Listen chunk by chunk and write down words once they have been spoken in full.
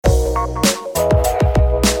What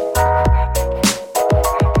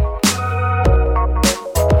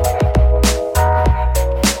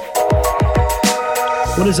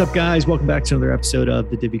is up, guys? Welcome back to another episode of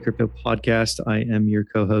the Divi Crypto Podcast. I am your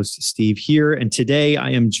co-host, Steve, here. And today I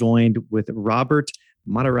am joined with Robert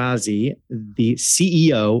Materazzi, the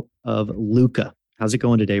CEO of Luca. How's it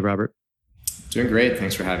going today, Robert? Doing great.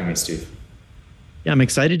 Thanks for having me, Steve. Yeah, I'm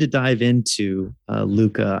excited to dive into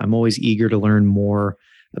Luca. I'm always eager to learn more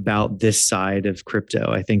about this side of crypto.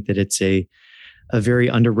 I think that it's a very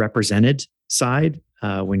underrepresented side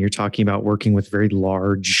when you're talking about working with very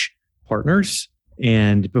large partners.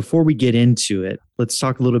 And before we get into it, let's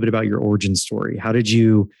talk a little bit about your origin story. How did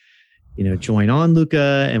you join on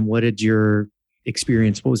Luca, and what did your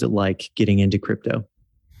experience? What was it like getting into crypto?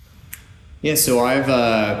 Yeah, so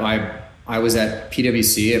I was at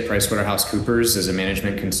PwC at PricewaterhouseCoopers as a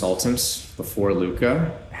management consultant before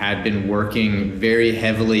Luca. Had been working very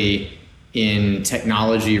heavily in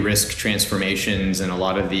technology risk transformations and a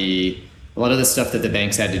lot of the stuff that the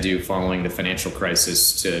banks had to do following the financial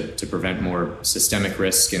crisis to prevent more systemic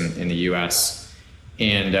risk in the US.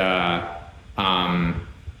 And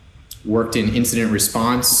worked in incident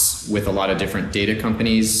response with a lot of different data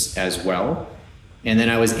companies as well. And then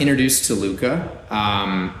I was introduced to Luca,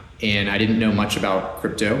 and I didn't know much about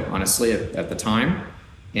crypto, honestly, at the time.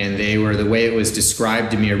 And the way it was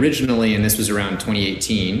described to me originally, and this was around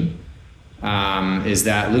 2018, is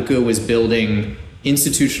that Luca was building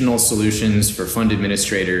institutional solutions for fund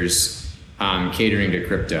administrators catering to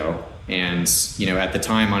crypto. And at the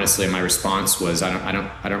time, honestly, my response was I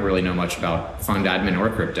don't really know much about fund admin or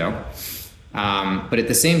crypto. But at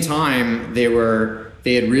the same time, they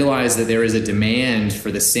had realized that there is a demand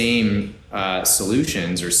for the same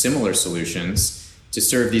solutions or similar solutions to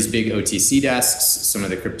serve these big OTC desks, some of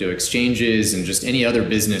the crypto exchanges, and just any other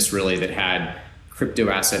business really that had crypto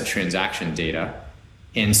asset transaction data.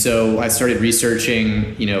 And so I started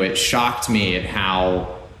researching. It shocked me at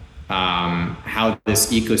how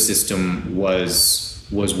this ecosystem was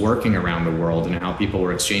working around the world, and how people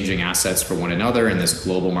were exchanging assets for one another in this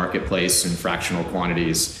global marketplace in fractional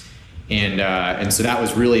quantities. And so that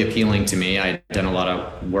was really appealing to me. I'd done a lot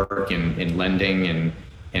of work in lending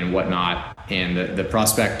and whatnot, and the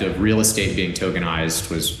prospect of real estate being tokenized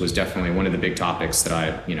was definitely one of the big topics that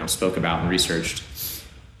I spoke about and researched.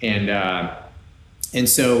 And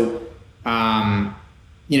so,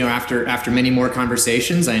 after many more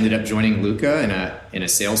conversations, I ended up joining Luca in a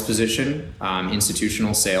sales position,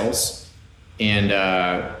 institutional sales, and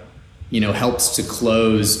helped to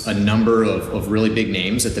close a number of really big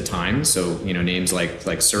names at the time. So names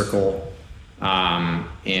like Circle, and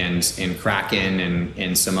Kraken,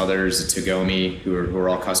 and some others, Tagomi, who are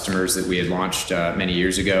all customers that we had launched many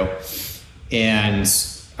years ago, and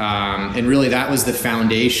really that was the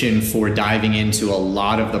foundation for diving into a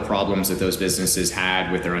lot of the problems that those businesses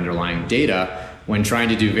had with their underlying data when trying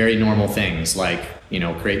to do very normal things like,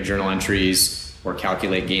 create journal entries or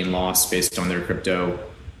calculate gain loss based on their crypto,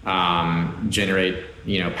 generate,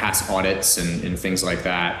 past audits and things like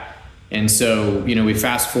that. And so, we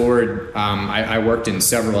fast forward, I worked in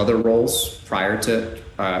several other roles prior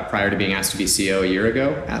to being asked to be CEO a year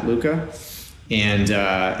ago at Luca. And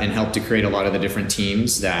help to create a lot of the different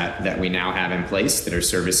teams that we now have in place that are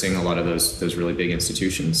servicing a lot of those really big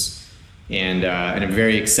institutions. And I'm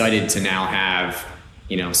very excited to now have,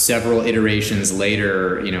 several iterations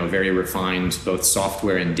later, very refined both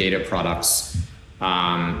software and data products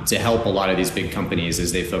to help a lot of these big companies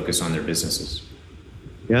as they focus on their businesses.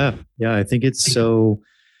 Yeah, I think it's so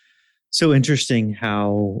interesting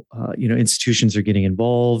how institutions are getting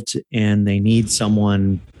involved, and they need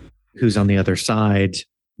someone who's on the other side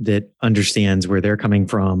that understands where they're coming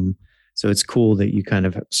from. So it's cool that you kind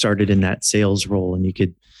of started in that sales role, and you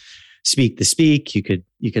could speak the speak, you could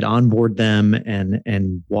onboard them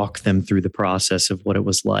and walk them through the process of what it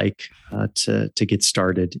was like to get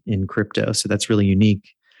started in crypto. So that's really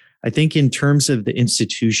unique. I think in terms of the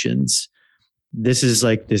institutions, this is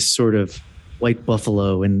like this sort of white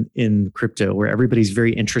buffalo in crypto, where everybody's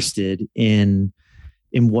very interested in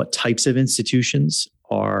what types of institutions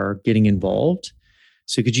are getting involved.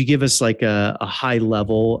 So could you give us like a high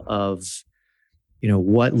level of,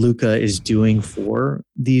 what Luca is doing for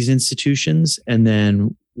these institutions? And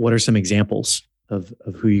then what are some examples of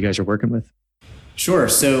who you guys are working with? Sure.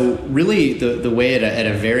 So really the way at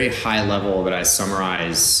a very high level that I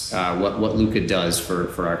summarize what Luca does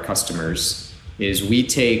for our customers is we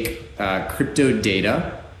take crypto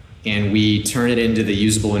data and we turn it into the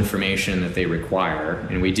usable information that they require.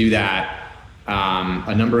 And we do that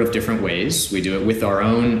a number of different ways. We do it with our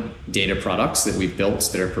own data products that we've built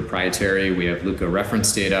that are proprietary. We have Luca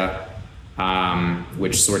reference data.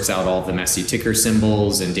 which sorts out all the messy ticker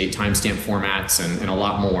symbols and date timestamp formats and a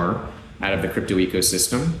lot more out of the crypto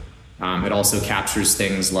ecosystem. It also captures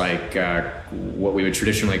things like what we would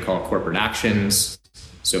traditionally call corporate actions.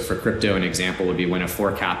 So for crypto, an example would be when a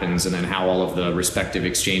fork happens and then how all of the respective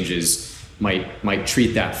exchanges might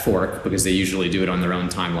treat that fork, because they usually do it on their own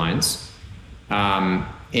timelines.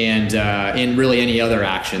 And really any other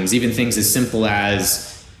actions, even things as simple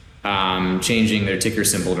as changing their ticker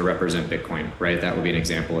symbol to represent Bitcoin, right? That would be an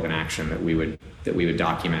example of an action that we would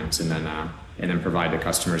document and then provide to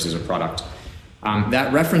customers as a product.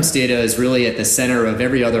 That reference data is really at the center of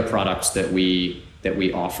every other product that we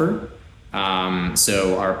offer.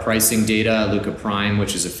 So our pricing data, Luca Prime,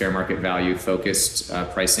 which is a fair market value focused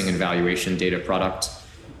pricing and valuation data product,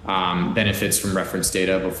 benefits from reference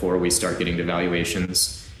data before we start getting to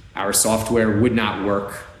valuations. Our software would not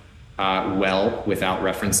work well without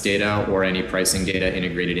reference data or any pricing data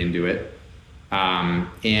integrated into it.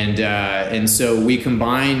 And so we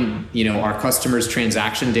combine, our customers'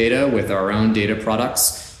 transaction data with our own data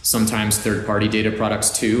products, sometimes third-party data products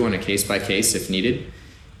too, on a case-by-case if needed.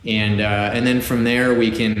 And then from there we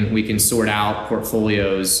can sort out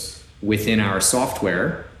portfolios within our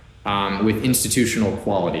software with institutional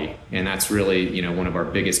quality, and that's really one of our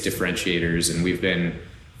biggest differentiators. And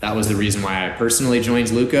that was the reason why I personally joined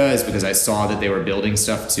Luca, is because I saw that they were building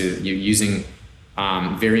stuff using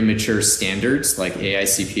very mature standards like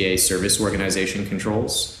AICPA service organization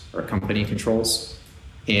controls or company controls.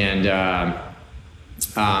 And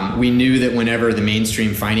we knew that whenever the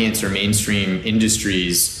mainstream finance or mainstream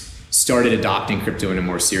industries started adopting crypto in a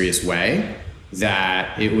more serious way,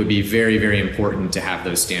 that it would be very, very important to have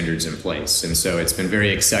those standards in place. And so it's been very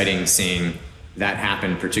exciting seeing that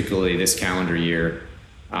happen, particularly this calendar year,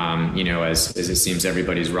 as it seems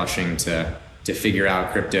everybody's rushing to figure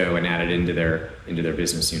out crypto and add it into their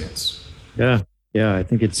business units. Yeah. I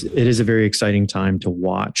think it is a very exciting time to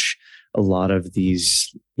watch a lot of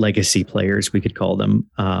these legacy players, we could call them,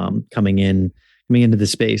 coming into the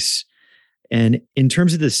space. And in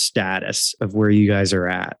terms of the status of where you guys are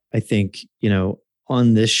at, I think,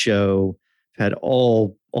 on this show, I've had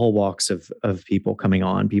all walks of people coming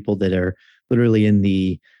on, people that are literally in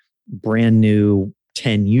the brand new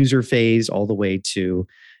 10 user phase all the way to,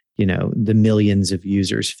 the millions of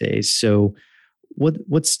users phase. So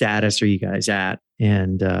what status are you guys at?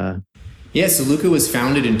 And so Luca was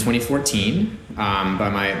founded in 2014 by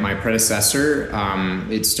my predecessor.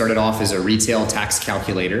 It started off as a retail tax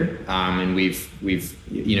calculator, and we've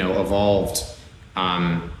evolved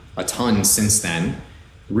a ton since then.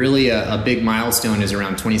 Really a big milestone is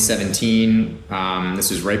around 2017.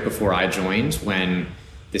 This was right before I joined, when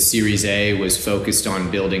the Series A was focused on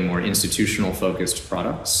building more institutional focused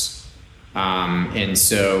products. And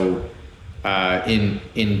so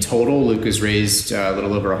in total, Luca's raised a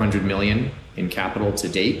little over 100 million in capital to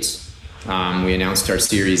date. We announced our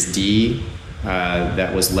Series D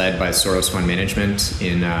that was led by Soros Fund Management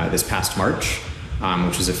in this past March,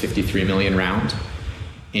 which is a 53 million round.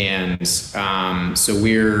 And so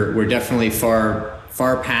we're definitely far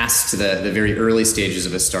past the very early stages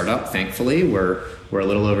of a startup. Thankfully, we're a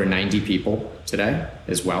little over 90 people today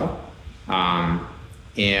as well,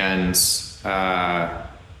 and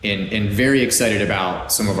very excited about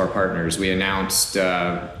some of our partners. We announced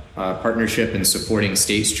a partnership in supporting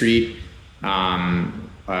State Street, one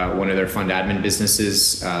of their fund admin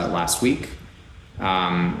businesses, last week.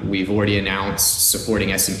 We've already announced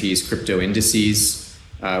supporting S&P's crypto indices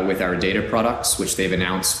with our data products, which they've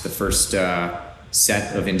announced the first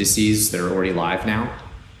set of indices that are already live now.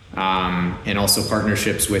 And also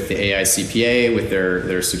partnerships with the AICPA, with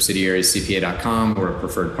their subsidiaries CPA.com, or a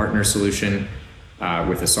preferred partner solution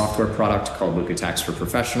with a software product called Luca Tax for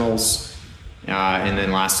Professionals. And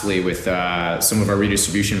then lastly, with some of our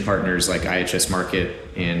redistribution partners like IHS Markit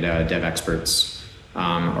and Dev Experts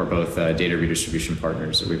are both data redistribution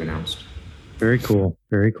partners that we've announced. Very cool.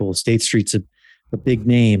 Very cool. State Street's a big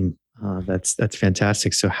name. That's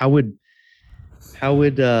fantastic. So how would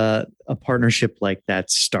a partnership like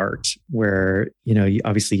that start, where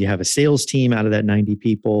obviously you have a sales team out of that 90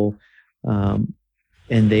 people,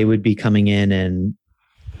 and they would be coming in and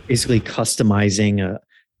basically customizing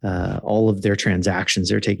all of their transactions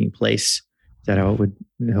that are taking place? Is that how it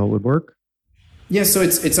would work? Yeah, so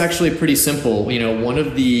it's actually pretty simple. One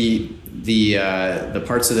of the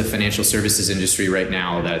parts of the financial services industry right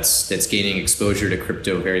now that's gaining exposure to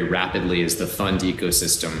crypto very rapidly is the fund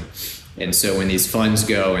ecosystem. And so when these funds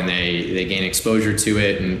go and they gain exposure to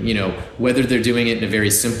it, and whether they're doing it in a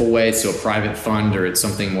very simple way, so a private fund, or it's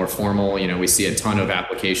something more formal, we see a ton of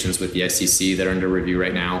applications with the SEC that are under review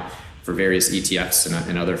right now for various ETFs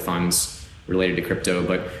and other funds. related to crypto.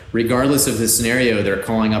 But regardless of the scenario, they're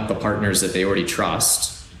calling up the partners that they already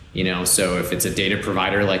trust. So if it's a data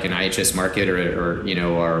provider like an IHS Market, or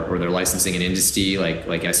they're licensing an industry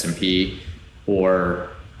like S&P, or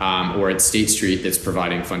it's State Street that's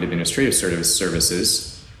providing fund administrative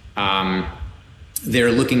services,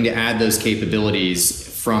 they're looking to add those capabilities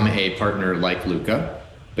from a partner like Luca,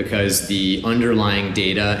 because the underlying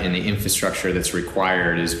data and the infrastructure that's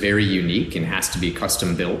required is very unique and has to be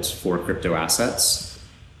custom built for crypto assets.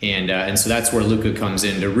 And so that's where Luca comes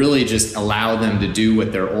in to really just allow them to do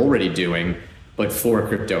what they're already doing, but for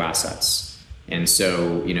crypto assets. And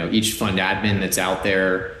so, each fund admin that's out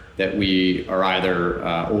there that we are either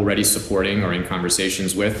already supporting or in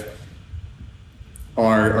conversations with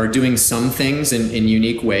are doing some things in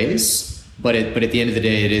unique ways. But at the end of the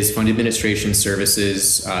day, it is fund administration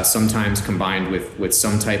services, sometimes combined with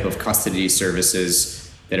some type of custody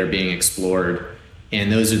services that are being explored.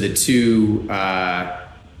 And those are the two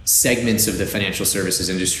segments of the financial services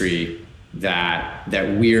industry that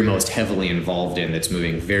we're most heavily involved in, that's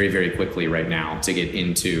moving very, very quickly right now to get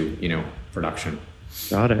into production.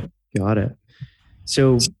 Got it.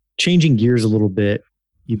 So changing gears a little bit,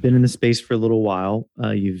 you've been in the space for a little while.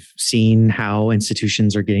 You've seen how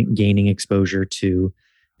institutions are gaining exposure to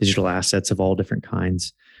digital assets of all different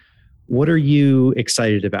kinds. What are you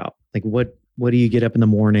excited about? Like, what do you get up in the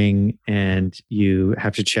morning and you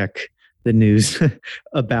have to check the news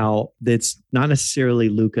about that's not necessarily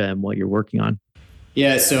Luca and what you're working on?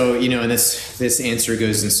 Yeah, so and this answer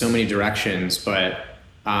goes in so many directions, but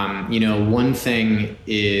one thing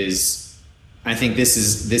is, I think this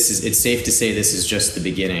is it's safe to say this is just the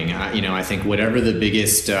beginning. I think whatever the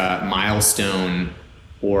biggest milestone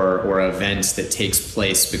or event that takes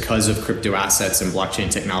place because of crypto assets and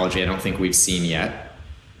blockchain technology, I don't think we've seen yet.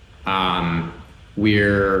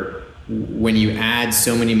 When you add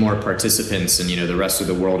so many more participants and the rest of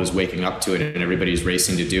the world is waking up to it and everybody's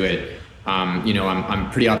racing to do it,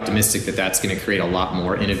 I'm pretty optimistic that that's going to create a lot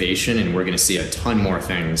more innovation, and we're going to see a ton more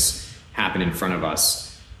things happen in front of us.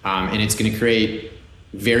 And it's going to create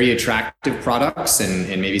very attractive products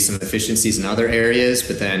and maybe some efficiencies in other areas.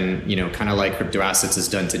 But then, kind of like crypto assets has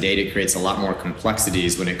done to date, it creates a lot more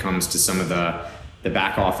complexities when it comes to some of the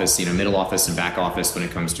back office, middle office and back office, when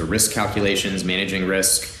it comes to risk calculations, managing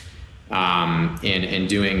risk,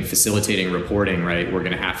 and facilitating reporting, right? We're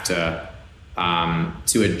going to have to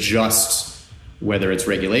adjust, whether it's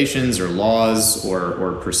regulations or laws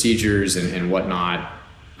or procedures and whatnot,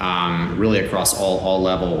 really across all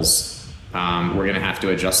levels. We're going to have to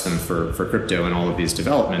adjust them for crypto and all of these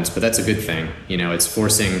developments, but that's a good thing. It's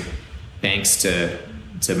forcing banks to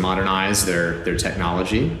modernize their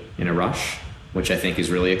technology in a rush, which I think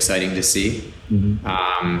is really exciting to see.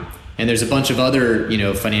 Mm-hmm. And there's a bunch of other,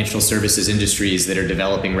 financial services industries that are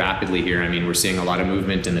developing rapidly here. I mean, we're seeing a lot of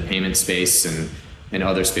movement in the payment space and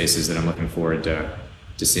other spaces that I'm looking forward to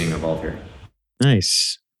seeing evolve here.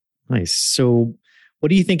 Nice. So what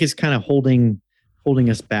do you think is kind of holding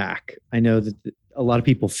us back? I know that a lot of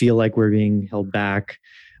people feel like we're being held back.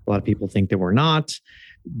 A lot of people think that we're not.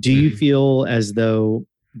 Do you feel as though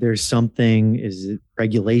there's something, is it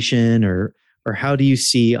regulation or how do you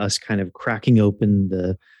see us kind of cracking open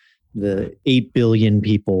the 8 billion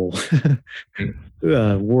people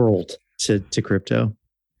world to crypto?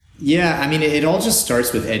 Yeah, I mean, it all just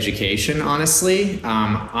starts with education, honestly.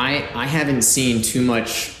 I haven't seen too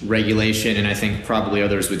much regulation, and I think probably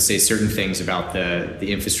others would say certain things about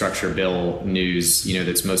the infrastructure bill news,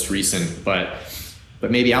 that's most recent. But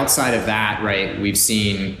maybe outside of that, right, we've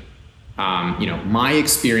seen, my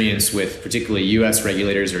experience with particularly U.S.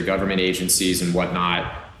 regulators or government agencies and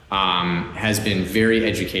whatnot has been very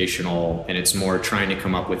educational, and it's more trying to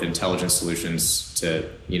come up with intelligent solutions to,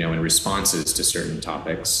 and responses to certain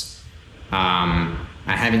topics. I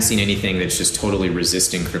haven't seen anything that's just totally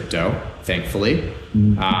resisting crypto, thankfully,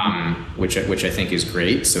 which I think is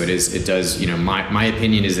great. So it does, my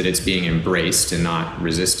opinion is that it's being embraced and not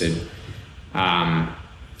resisted. But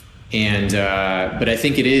I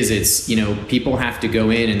think it's, people have to go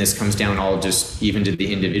in, and this comes down all just even to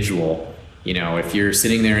the individual. If you're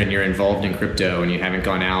sitting there and you're involved in crypto and you haven't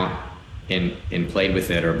gone out and played with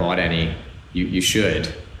it or bought any, you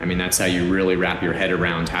should. I mean, that's how you really wrap your head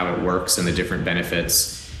around how it works and the different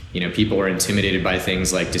benefits. People are intimidated by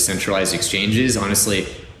things like decentralized exchanges. Honestly,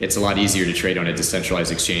 it's a lot easier to trade on a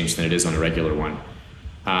decentralized exchange than it is on a regular one.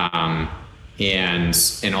 And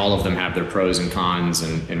all of them have their pros and cons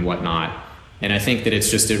and whatnot. And I think that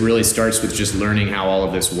it really starts with just learning how all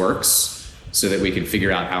of this works, so that we can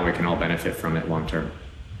figure out how we can all benefit from it long term.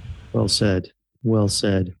 Well said.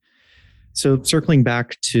 So circling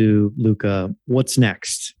back to Luca, what's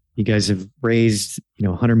next? You guys have raised,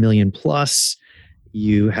 100 million plus.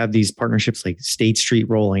 You have these partnerships like State Street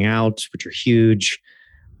rolling out, which are huge.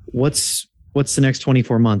 What's the next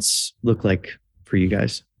 24 months look like for you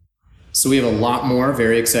guys? So we have a lot more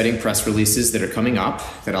very exciting press releases that are coming up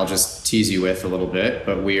that I'll just tease you with a little bit,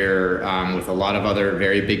 but we're with a lot of other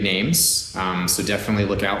very big names. So definitely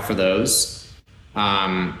look out for those.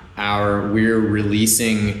 We're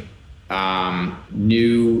releasing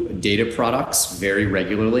new data products very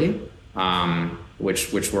regularly,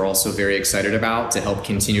 which we're also very excited about to help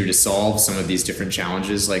continue to solve some of these different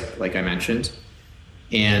challenges, like I mentioned.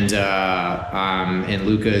 And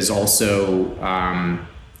Luca is also,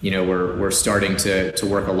 we're starting to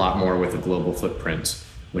work a lot more with a global footprint,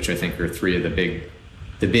 which I think are three of the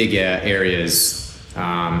big areas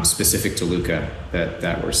specific to Luca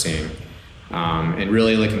that we're seeing, and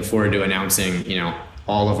really looking forward to announcing,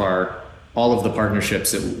 all of the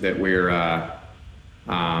partnerships that we're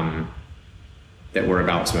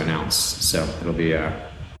about to announce. So it'll be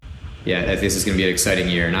this is going to be an exciting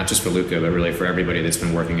year, not just for Luca, but really for everybody that's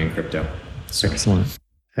been working in crypto. So.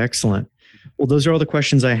 Excellent. Well, those are all the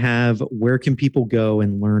questions I have. Where can people go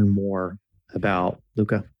and learn more about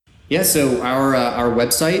Luca? Yeah, so our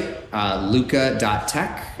website,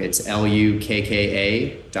 luca.tech, it's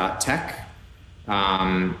LUKKA.tech.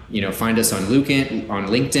 Find us on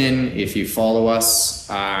LinkedIn. If you follow us,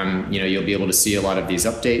 you'll be able to see a lot of these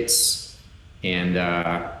updates, and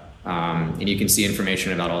you can see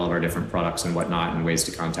information about all of our different products and whatnot and ways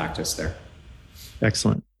to contact us there.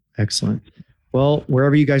 Excellent. Well,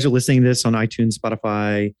 wherever you guys are listening to this, on iTunes,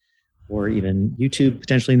 Spotify, or even YouTube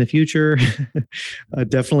potentially in the future,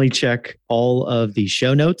 definitely check all of the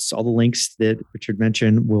show notes. All the links that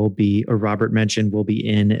Robert mentioned will be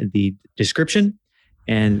in the description.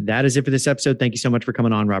 And that is it for this episode. Thank you so much for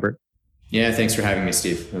coming on, Robert. Yeah, thanks for having me,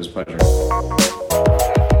 Steve. It was a pleasure.